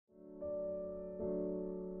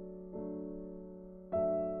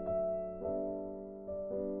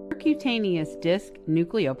Percutaneous disc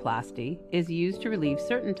nucleoplasty is used to relieve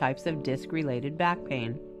certain types of disc-related back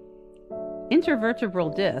pain.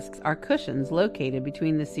 Intervertebral discs are cushions located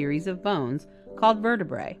between the series of bones called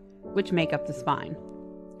vertebrae, which make up the spine.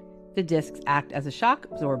 The discs act as a shock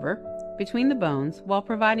absorber between the bones while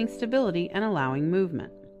providing stability and allowing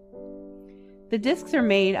movement. The discs are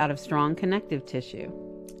made out of strong connective tissue.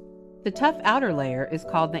 The tough outer layer is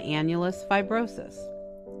called the annulus fibrosus.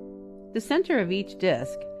 The center of each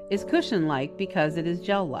disc is cushion-like because it is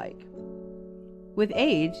gel-like. With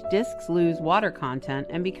age, discs lose water content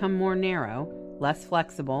and become more narrow, less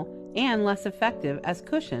flexible, and less effective as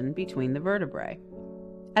cushion between the vertebrae.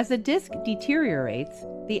 As the disc deteriorates,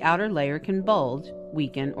 the outer layer can bulge,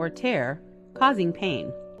 weaken, or tear, causing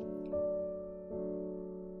pain.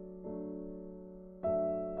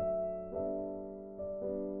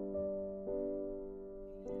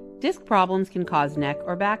 Disc problems can cause neck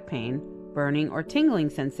or back pain, burning or tingling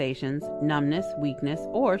sensations, numbness, weakness,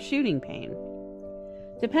 or shooting pain.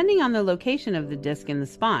 Depending on the location of the disc in the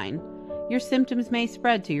spine, your symptoms may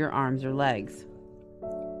spread to your arms or legs.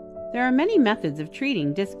 There are many methods of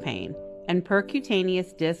treating disc pain, and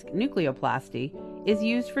percutaneous disc nucleoplasty is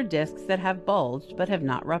used for discs that have bulged but have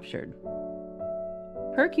not ruptured.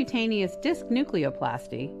 Percutaneous disc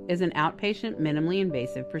nucleoplasty is an outpatient, minimally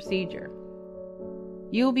invasive procedure.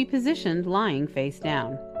 You will be positioned lying face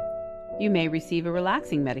down. You may receive a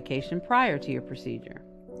relaxing medication prior to your procedure.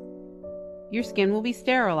 Your skin will be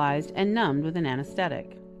sterilized and numbed with an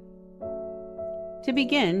anesthetic. To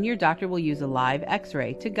begin, your doctor will use a live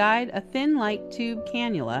X-ray to guide a thin light tube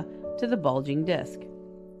cannula to the bulging disc.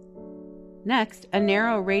 Next, a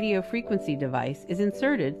narrow radiofrequency device is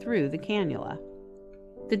inserted through the cannula.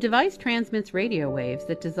 The device transmits radio waves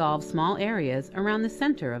that dissolve small areas around the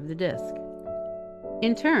center of the disc.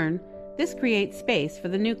 In turn, this creates space for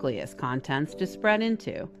the nucleus contents to spread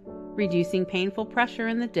into, reducing painful pressure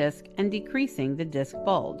in the disc and decreasing the disc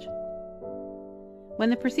bulge. When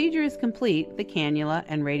the procedure is complete, the cannula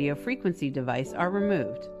and radiofrequency device are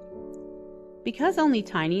removed. Because only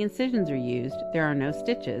tiny incisions are used, there are no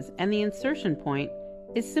stitches, and the insertion point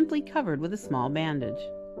is simply covered with a small bandage.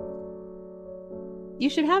 You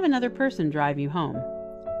should have another person drive you home.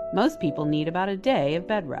 Most people need about a day of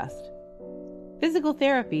bed rest. Physical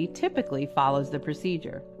therapy typically follows the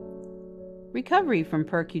procedure. Recovery from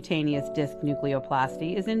percutaneous disc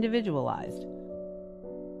nucleoplasty is individualized.